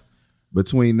us. Yeah.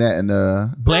 Between that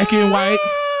and Black and White.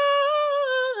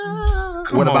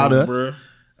 What About Us? Bro.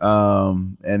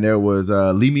 And there was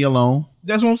Leave Me Alone.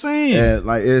 That's what I'm saying.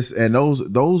 And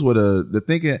those were the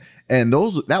thinking, and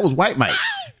that was White Mike.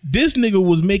 This nigga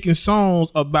was making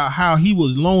songs about how he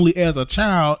was lonely as a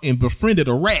child and befriended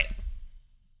a rat.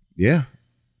 Yeah.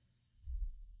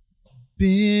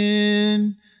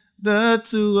 Been the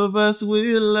two of us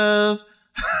will love.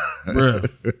 Bruh.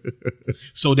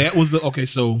 So that was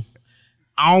so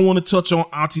I don't want to touch on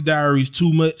Auntie Diaries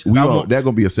too much. That's going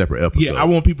to be a separate episode. Yeah, I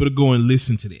want people to go and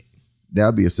listen to that.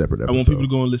 That'll be a separate episode. I want people to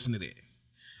go and listen to that.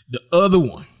 The other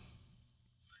one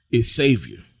is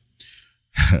Savior.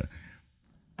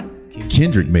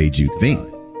 Kendrick made you think,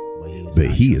 but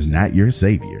he is not your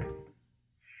savior.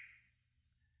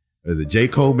 As a J.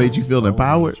 Cole made you feel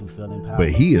empowered, but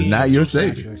he is not your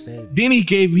savior. Then he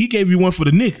gave you one for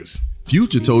the niggas.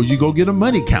 Future told you go get a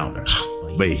money counter,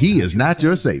 but he is not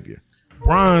your savior.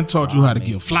 Brian taught you how to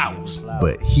give flowers,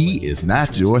 but he is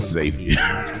not your savior.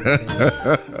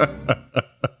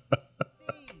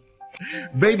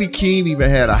 Baby Keem even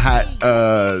had a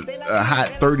hot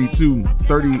 32.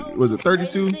 30, was it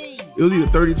 32? It was either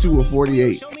 32 or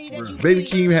 48. Baby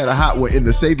Keem had a hot one in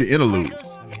the Savior interlude.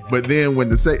 But then when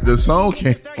the song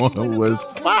came on, was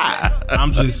fire.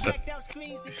 I'm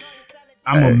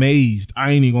amazed.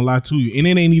 I ain't even gonna lie to you. And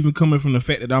it ain't even coming from the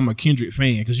fact that I'm a Kendrick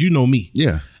fan, because you know me.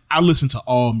 Yeah. I listen to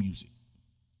all music.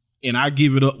 And I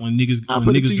give it up when niggas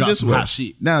drop some hot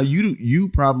shit. Now you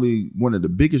probably one of the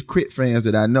biggest Crit fans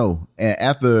that I know. And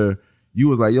after you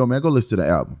was like, yo, man, go listen to the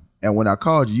album. And when I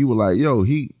called you, you were like, yo,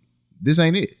 this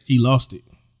ain't it. He lost it.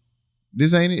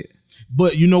 This ain't it.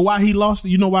 But you know why he lost it?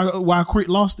 You know why Crit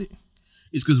lost it?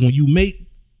 It's because when you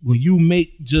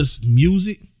make just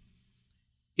music,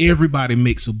 everybody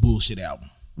makes a bullshit album.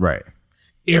 Right.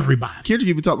 Everybody. Kendrick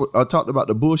even talked about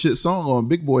the bullshit song on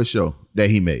Big Boy show that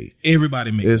he made.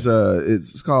 Everybody makes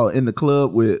it's called In the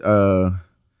Club with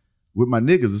my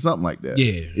niggas or something like that.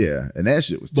 Yeah. And that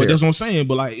shit was terrible. But that's what I'm saying.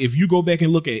 But like if you go back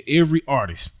and look at every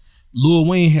artist, Lil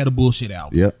Wayne had a bullshit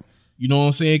album. Yep. You know what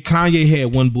I'm saying? Kanye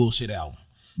had one bullshit album.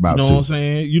 About you know two. what I'm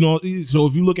saying? You know, so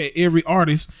if you look at every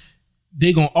artist,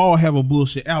 they gonna all have a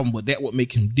bullshit album, but that what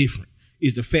make him different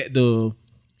is the fact that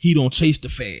he don't chase the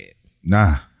fad.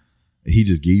 Nah. He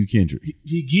just give you Kendrick.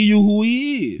 He give you who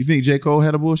he is. You think J. Cole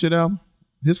had a bullshit album?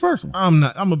 His first one. I'm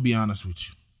gonna be honest with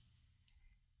you.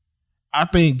 I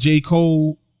think J.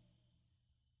 Cole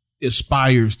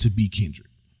aspires to be Kendrick.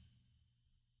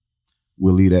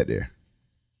 We'll leave that there.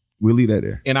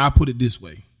 And I put it this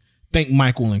way. Think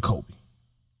Michael and Kobe.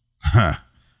 Huh.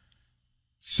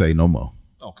 Say no more.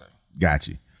 Okay. Got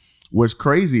you. What's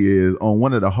crazy is on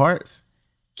one of the hearts,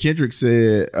 Kendrick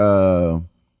said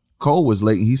Cole was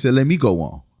late and he said, let me go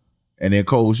on. And then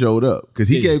Cole showed up because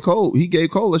he gave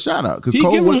Cole a shout out because he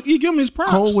give him his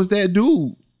props. Cole was that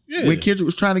dude when Kendrick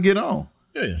was trying to get on.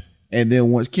 Yeah. And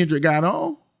then once Kendrick got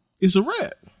on, it's a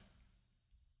wrap.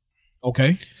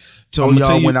 Okay. Told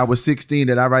y'all when I was 16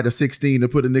 that I write a 16 to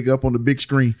put a nigga up on the big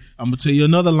screen. I'm gonna tell you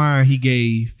another line he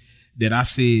gave that I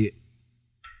said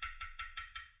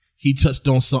he touched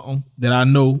on something that I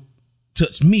know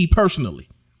touched me personally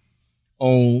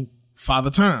on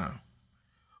Father Time,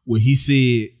 where he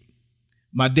said,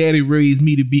 my daddy raised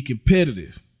me to be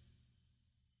competitive.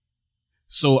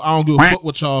 So I don't give a fuck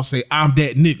what y'all say. I'm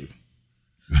that nigga.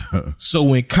 So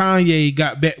when Kanye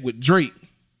got back with Drake,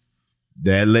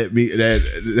 that let me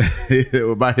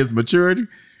about his maturity.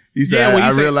 He said,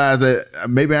 I realized that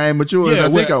maybe I ain't mature as I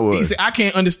think I was. He said, I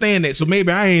can't understand that. So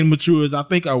maybe I ain't mature as I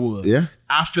think I was. Yeah.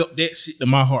 I felt that shit in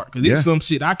my heart because it's some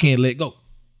shit I can't let go.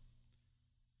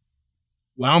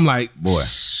 Well, I'm like, boy,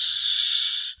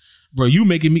 bro, you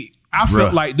making me. I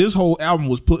felt like this whole album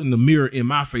was putting the mirror in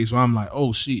my face where I'm like,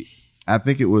 oh shit. I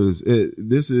think it was,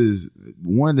 this is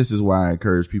why I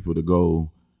encourage people to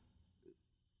go.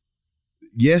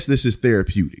 Yes, this is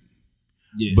therapeutic.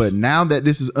 Yes. But now that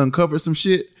this has uncovered some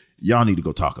shit, y'all need to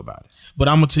go talk about it. But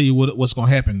I'm going to tell you what's going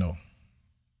to happen though.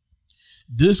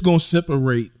 This going to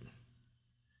separate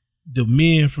the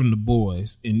men from the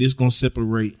boys, and this going to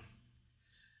separate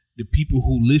the people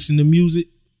who listen to music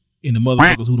and the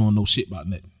motherfuckers who don't know shit about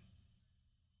nothing.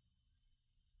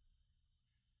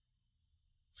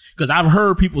 Because I've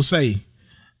heard people say,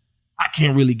 I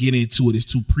can't really get into it. It's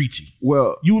too preachy.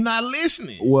 Well, you're not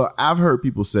listening. Well, I've heard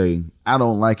people say, I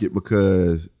don't like it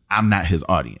because I'm not his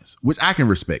audience, which I can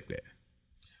respect that.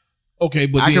 Okay,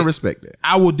 but I can respect that.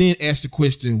 I would then ask the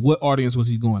question, what audience was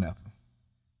he going after?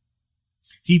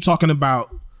 He talking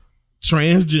about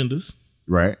transgenders.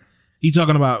 Right. He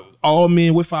talking about all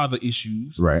men with father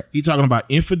issues. Right. He talking about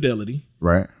infidelity.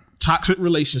 Right. Toxic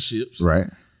relationships. Right.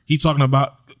 He talking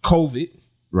about COVID.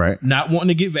 Right. Not wanting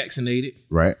to get vaccinated.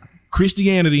 Right.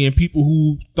 Christianity and people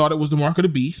who thought it was the mark of the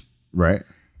beast. Right.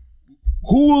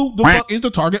 Who the fuck is the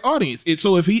target audience?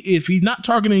 So if he's not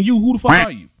targeting you, who the fuck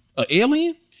are you? An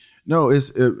alien? No,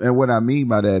 and what I mean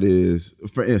by that is,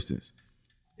 for instance,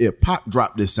 if Pac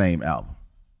dropped this same album,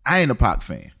 I ain't a Pac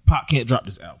fan. Pac can't drop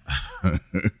this album.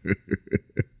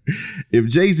 If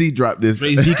Jay-Z dropped this,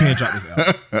 Jay-Z can't drop this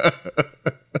album.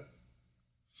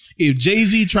 If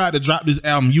Jay-Z tried to drop this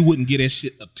album, you wouldn't get that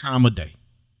shit a time of day.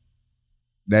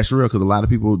 That's real, because a lot of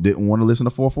people didn't want to listen to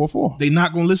 444. They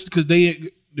not gonna listen because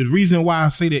the reason why I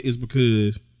say that is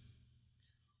because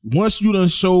once you done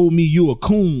showed me you a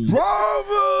coon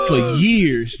for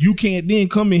years, you can't then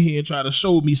come in here and try to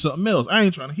show me something else. I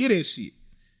ain't trying to hear that shit.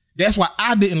 That's why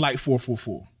I didn't like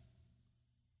 444.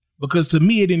 Because to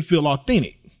me, it didn't feel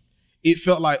authentic. It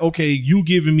felt like, okay, you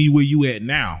giving me where you at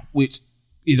now, which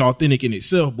is authentic in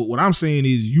itself. But what I'm saying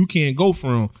is you can't go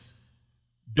from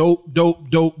dope,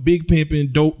 big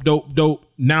pimping, dope.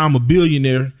 Now I'm a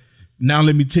billionaire. Now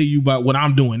let me tell you about what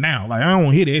I'm doing now. Like, I don't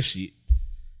want to hear that shit.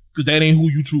 Because that ain't who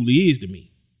you truly is to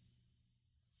me.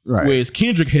 Right. Whereas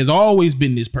Kendrick has always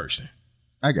been this person.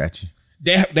 I got you.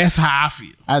 That's how I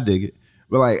feel. I dig it.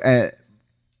 But like,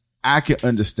 I can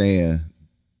understand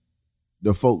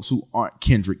the folks who aren't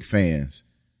Kendrick fans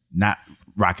not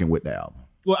rocking with the album.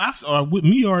 Well, I saw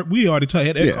we already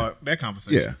had that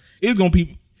conversation. Yeah. It's gonna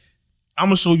be. I'm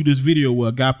gonna show you this video where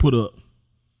a guy put up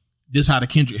this how the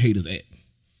Kendrick haters act,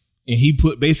 and he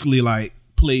put basically like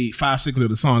played 5 seconds of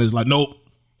the song. It's like, nope,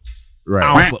 right,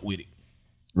 I don't fuck with it.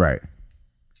 Right,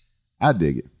 I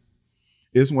dig it.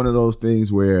 It's one of those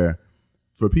things where,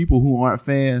 for people who aren't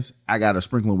fans, I got to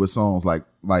sprinkle them with songs like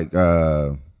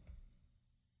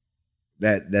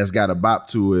that's got a bop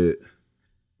to it,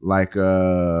 like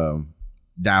Die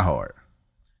Hard.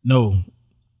 No,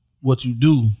 what you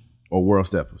do, or World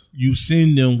Steppers. You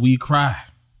send them We Cry.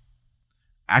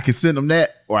 I can send them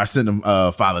that, or I send them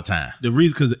Father Time. The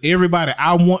reason, because everybody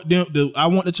I want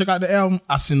to check out the album,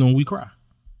 I send them We Cry.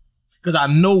 Because I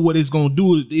know what it's gonna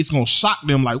do is it's gonna shock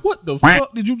them. Like, what the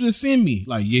fuck did you just send me?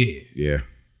 Like, yeah.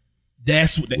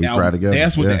 That's what the We album. Cry Together.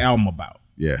 That's what the album about.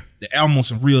 Yeah, the album on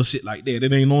some real shit like that.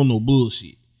 It ain't on no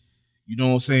bullshit. You know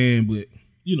what I'm saying? But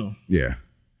yeah.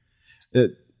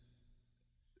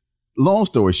 Long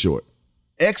story short,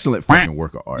 excellent fucking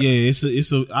work of art. Yeah,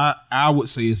 I would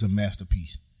say it's a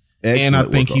masterpiece. Excellent, and I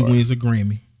think he art. wins a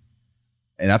Grammy.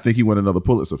 And I think he won another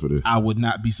Pulitzer for this. I would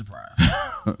not be surprised.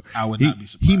 Not be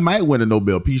surprised. He might win a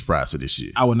Nobel Peace Prize for this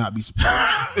shit. I would not be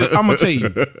surprised. I'm gonna tell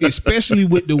you, especially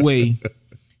with the way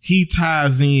he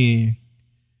ties in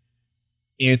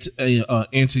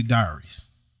Anti-Diaries.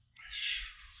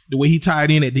 The way he tied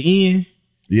in at the end.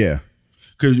 Yeah.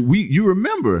 Because you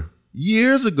remember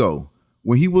years ago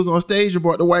when he was on stage and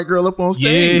brought the white girl up on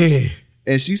stage. Yeah.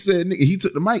 And she said, nigga, he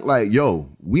took the mic like, yo,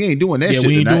 we ain't doing that shit. Yeah,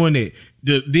 we ain't tonight. doing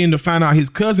that. Then to find out his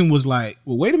cousin was like,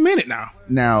 well, wait a minute now.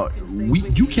 Now,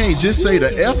 you can't just say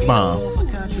the F-bomb.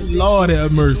 Lord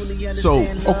have mercy. So,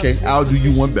 okay, I'll do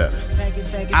you one better.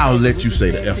 I'll let you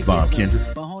say the F-bomb, Kendrick,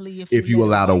 if you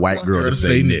allow the white girl to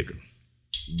say nigga.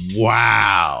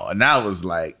 Wow. And I was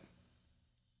like,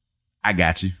 I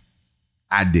got you.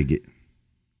 I dig it.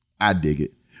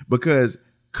 Because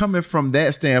coming from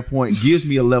that standpoint gives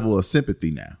me a level of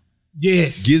sympathy now.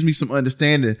 Yes. Gives me some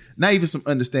understanding. Not even some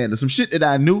understanding. Some shit that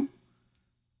I knew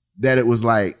that it was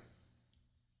like,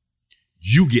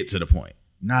 you get to the point.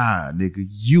 Nah, nigga,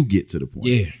 you get to the point.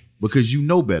 Yeah. Because you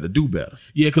know better, do better.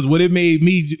 Yeah, because what it made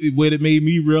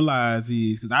me realize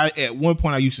is, because at one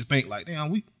point I used to think like,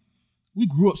 damn, we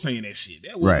grew up saying that shit.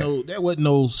 That wasn't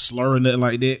no slur or nothing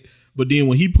like that. But then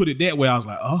when he put it that way, I was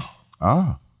like,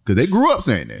 oh. Because they grew up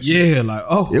saying that shit. Yeah, like,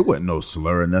 oh. It wasn't no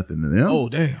slur or nothing to them. Oh,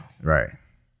 damn. Right.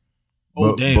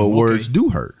 Oh, damn. But words do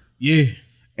hurt. Yeah.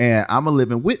 And I'm a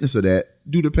living witness of that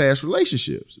due to past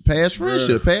relationships, past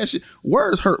friendships, past shit.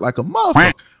 Words hurt like a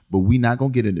motherfucker. But we not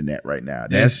going to get into that right now.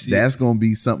 That's going to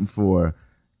be something for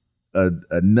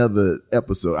another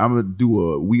episode. I'm going to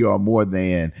do We Are More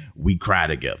Than We Cry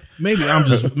Together. Maybe I'm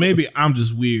just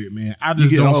weird, man. I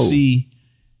just don't see.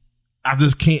 I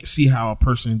just can't see how a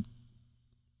person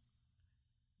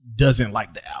doesn't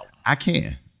like the album. I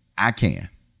can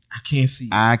see.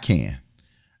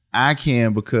 I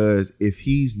can because if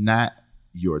he's not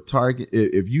your target,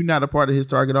 if you're not a part of his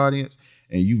target audience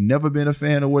and you've never been a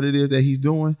fan of what it is that he's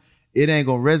doing, it ain't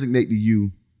gonna resonate to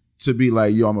you to be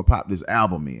like, yo, I'm gonna pop this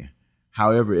album in.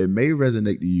 However, it may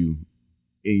resonate to you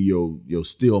in your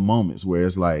still moments where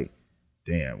it's like,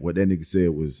 damn, what that nigga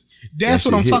said was. That's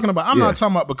what I'm talking about. I'm not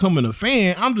talking about becoming a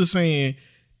fan. I'm just saying.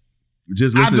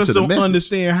 I just don't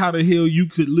understand how the hell you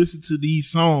could listen to these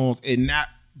songs and not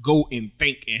go and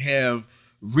think and have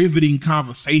riveting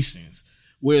conversations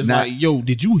where it's like, yo,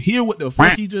 did you hear what the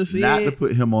fuck he just said? Not to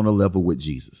put him on a level with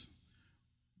Jesus,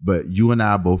 but you and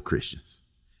I are both Christians.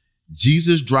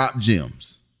 Jesus dropped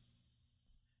gems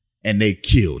and they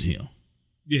killed him.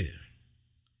 Yeah.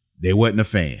 They wasn't a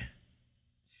fan.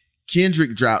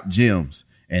 Kendrick dropped gems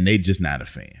and they just not a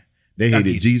fan. They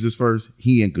hated Jesus first.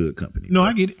 He in good company. No,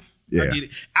 I get it. Yeah. I get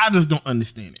it. I just don't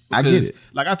understand it. I get it.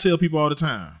 Like I tell people all the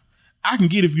time, I can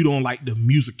get if you don't like the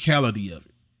musicality of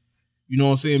it. You know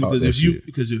what I'm saying? Because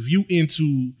if you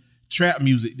into trap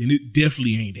music, then it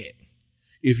definitely ain't that.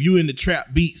 If you into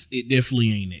trap beats, it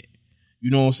definitely ain't that. You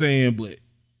know what I'm saying? But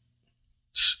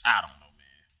I don't know,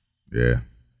 man. Yeah.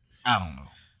 I don't know.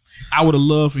 I would have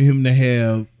loved for him to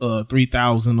have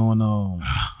 3,000 on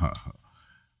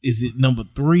is it number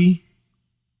 3?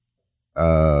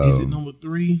 Is it number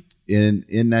 3? In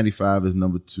N95 is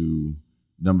number 2.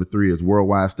 Number 3 is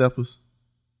Worldwide Steppers.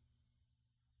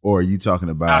 Or are you talking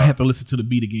about? I have to listen to the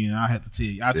beat again. I have to tell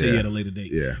you. I'll tell you at a later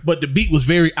date. Yeah. But the beat was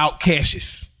very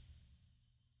outcastious.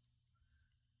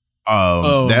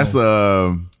 That's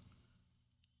oh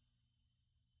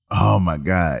my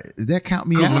God. Does that count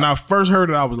me out? When I first heard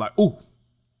it, I was like, ooh.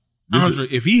 Andre,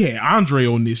 if he had Andre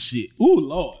on this shit, ooh,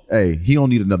 Lord. Hey, he don't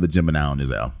need another Gemini on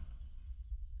his album.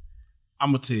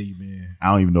 I'm going to tell you, man.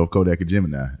 I don't even know if Kodak a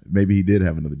Gemini. Maybe he did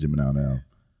have another Gemini on the album.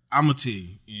 I'm going to tell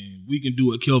you, and we can do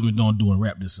what Kelvin don't do and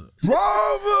wrap this up. Bravo!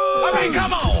 I mean,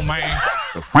 come on, man.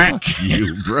 Fuck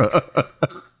you, bro.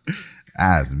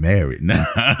 I was married now.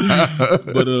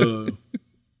 But,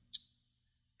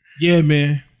 yeah,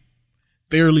 man.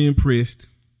 Thoroughly impressed.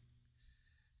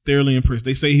 thoroughly impressed.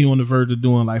 They say he on the verge of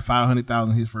doing like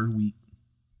 500,000 his first week.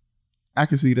 I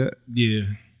can see that. Yeah,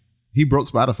 he broke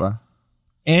Spotify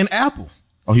and Apple.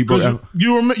 Oh, he broke Apple.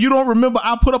 You don't remember?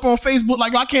 I put up on Facebook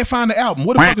like I can't find the album.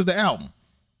 What the fuck is the album?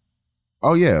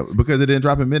 Oh yeah, because it didn't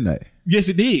drop at midnight. Yes,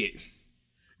 it did.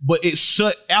 But it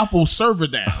shut Apple's server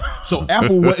down. So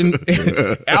Apple wasn't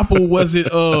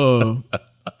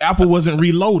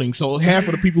reloading. So half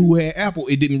of the people who had Apple,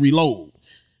 it didn't reload.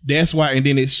 That's why, and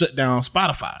then it shut down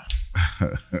Spotify.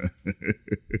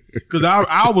 Because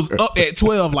I was up at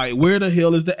 12, like, where the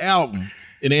hell is the album?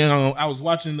 And then I was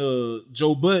watching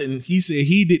Joe Budden. He said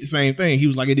he did the same thing. He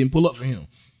was like, it didn't pull up for him.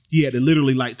 He had to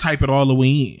literally like type it all the way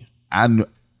in.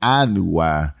 I knew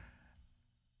why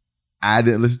I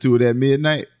didn't listen to it at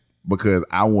midnight, because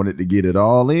I wanted to get it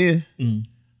all in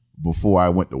before I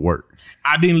went to work.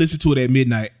 I didn't listen to it at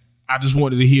midnight. I just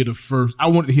wanted to hear I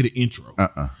wanted to hear the intro.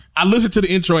 I listened to the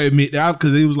intro at midnight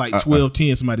because it was like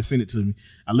 12:10. Somebody sent it to me.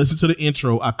 I listened to the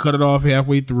intro. I cut it off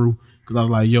halfway through because I was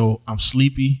like, yo, I'm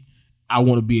sleepy. I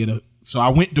want to be So I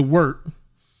went to work,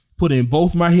 put in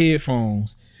both my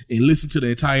headphones, and listened to the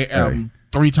entire album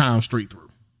 3 times straight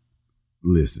through.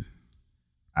 Listen,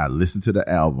 I listened to the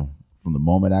album from the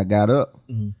moment I got up.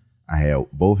 I had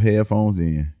both headphones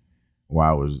in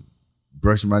while I was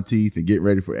brushing my teeth and getting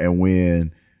ready for. And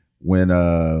when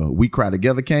We Cry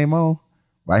Together came on,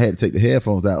 I had to take the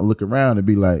headphones out and look around and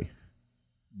be like,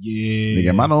 yeah, nigga,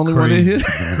 am I the only one in here?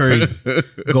 Crazy.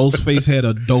 Ghostface had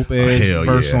a dope ass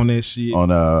verse on that shit.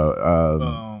 On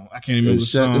I can't remember the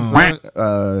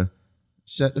song.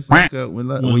 Shut the fuck up when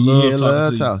you hear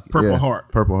love talk. Purple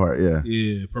Heart. Purple Heart, yeah.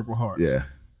 Yeah, Purple Heart. Yeah.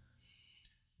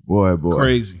 Boy.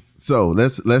 Crazy. So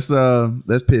let's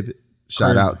pivot.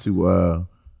 Shout out to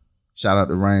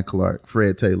Ryan Clark,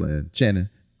 Fred Taylor, and Channing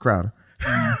Crowder.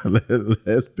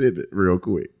 Let's pivot real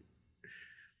quick.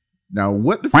 Now,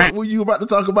 what the fuck were you about to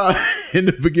talk about in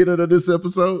the beginning of this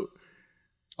episode?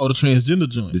 Oh, the transgender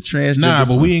joint. The transgender. Nah,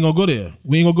 but we ain't gonna go there.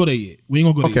 We ain't gonna go there yet.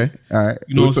 Okay, all right.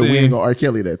 You know what I'm saying? We ain't gonna R.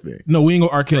 Kelly that thing. No, we ain't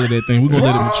gonna R. Kelly that thing. We're gonna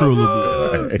let it mature a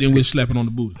little bit. Then we're slapping on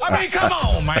the booty. I mean, come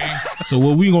on, man. So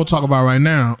what we gonna talk about right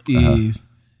now is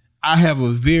I have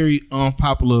a very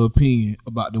unpopular opinion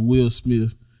about the Will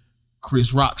Smith,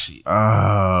 Chris Rock shit.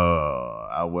 Oh,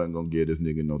 I wasn't gonna give this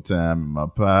nigga no time in my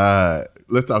pod.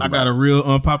 Let's talk about it. I got a real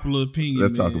unpopular opinion.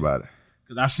 Let's talk about it.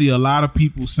 Because I see a lot of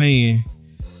people saying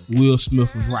Will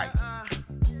Smith was right.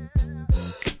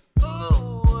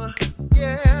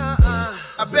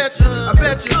 I bet you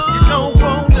don't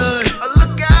want none.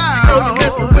 Look out. You know you're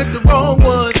messing with the wrong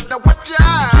ones. Now watch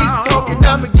out. Keep talking,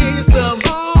 I'ma give you some.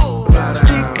 Just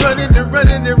keep running and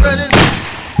running and running.